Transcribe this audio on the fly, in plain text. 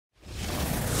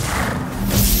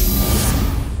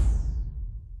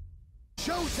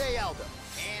Jose Aldo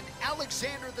and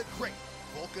Alexander the Great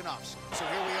Volkanovski. So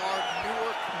here we are,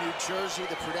 Newark, New Jersey,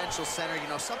 the Prudential Center. You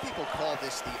know, some people call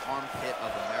this the armpit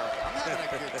of America. I'm having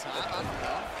a good time, I don't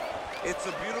know. It's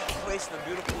a beautiful place and a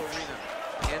beautiful arena.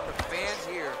 And the fans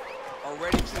here are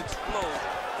ready to explode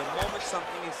the moment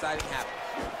something exciting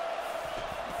happens.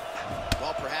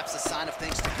 Well, perhaps a sign of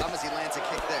things to come as he lands a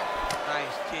kick there.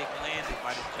 Nice kick landed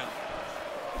by the jump.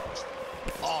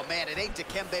 Oh, man, it ain't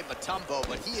Dikembe Mutombo,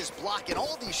 but he is blocking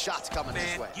all these shots coming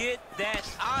his way. Get that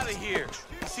out of here.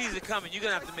 He sees it coming. You're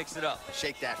going to have to mix it up.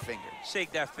 Shake that finger.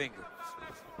 Shake that finger.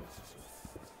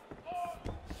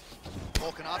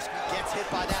 Volkanovski gets hit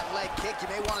by that leg kick. You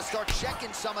may want to start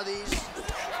checking some of these.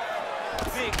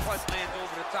 Big punch lands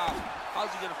over the top.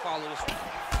 How's he going to follow this one?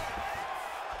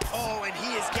 Oh, and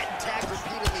he is getting tagged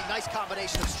repeatedly. Nice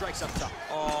combination of strikes up top.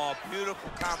 Oh, beautiful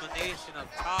combination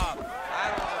up top. I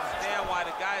don't understand why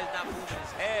the guy is not moving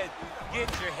his head.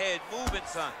 Get your head moving,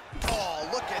 son. Oh,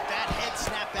 look at that head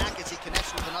snap back as he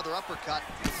connects with another uppercut.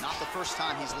 Not the first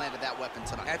time he's landed that weapon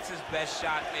tonight. That's his best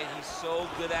shot, man. He's so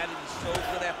good at it. He's so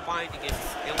good at finding it.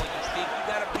 And when you think you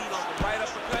got a beat on the right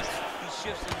uppercut, he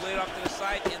shifts his weight off to the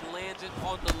side and lands it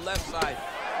on the left side.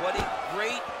 What a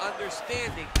great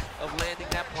understanding of landing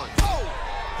that punch. Oh!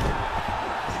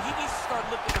 He needs to start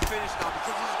looking to finish now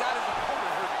because he's got his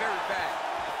opponent hurt very bad.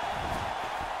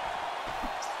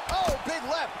 Oh, big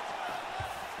left.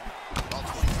 Well,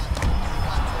 20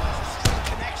 times. Straight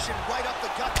connection right up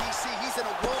the gut, DC. He's in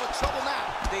a world of trouble now.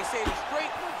 They say the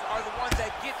straight ones are the ones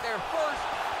that get there first,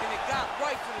 and it got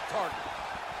right to the target.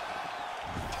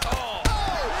 Oh!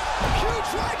 Oh! Huge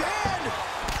right hand!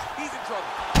 He's in trouble.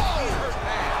 Oh! He's hurt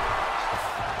bad.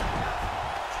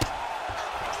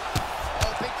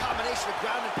 Oh, big combination of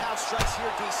ground and pound strikes here,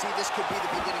 DC. This could be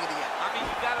the beginning of the end. I mean,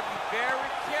 you got to be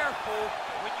very careful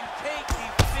when you take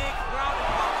these big ground and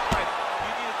pound strikes.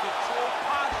 You need to control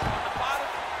posture on the bottom,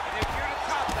 and if you're the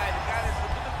top guy, the guy that's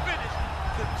looking to finish,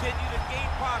 continue to gain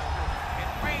posture and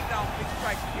rain down big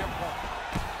strikes to your opponent.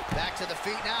 Back to the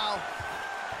feet now.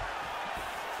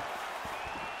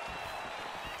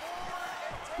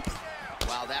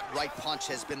 Wow, that right punch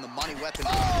has been the money weapon.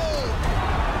 Oh!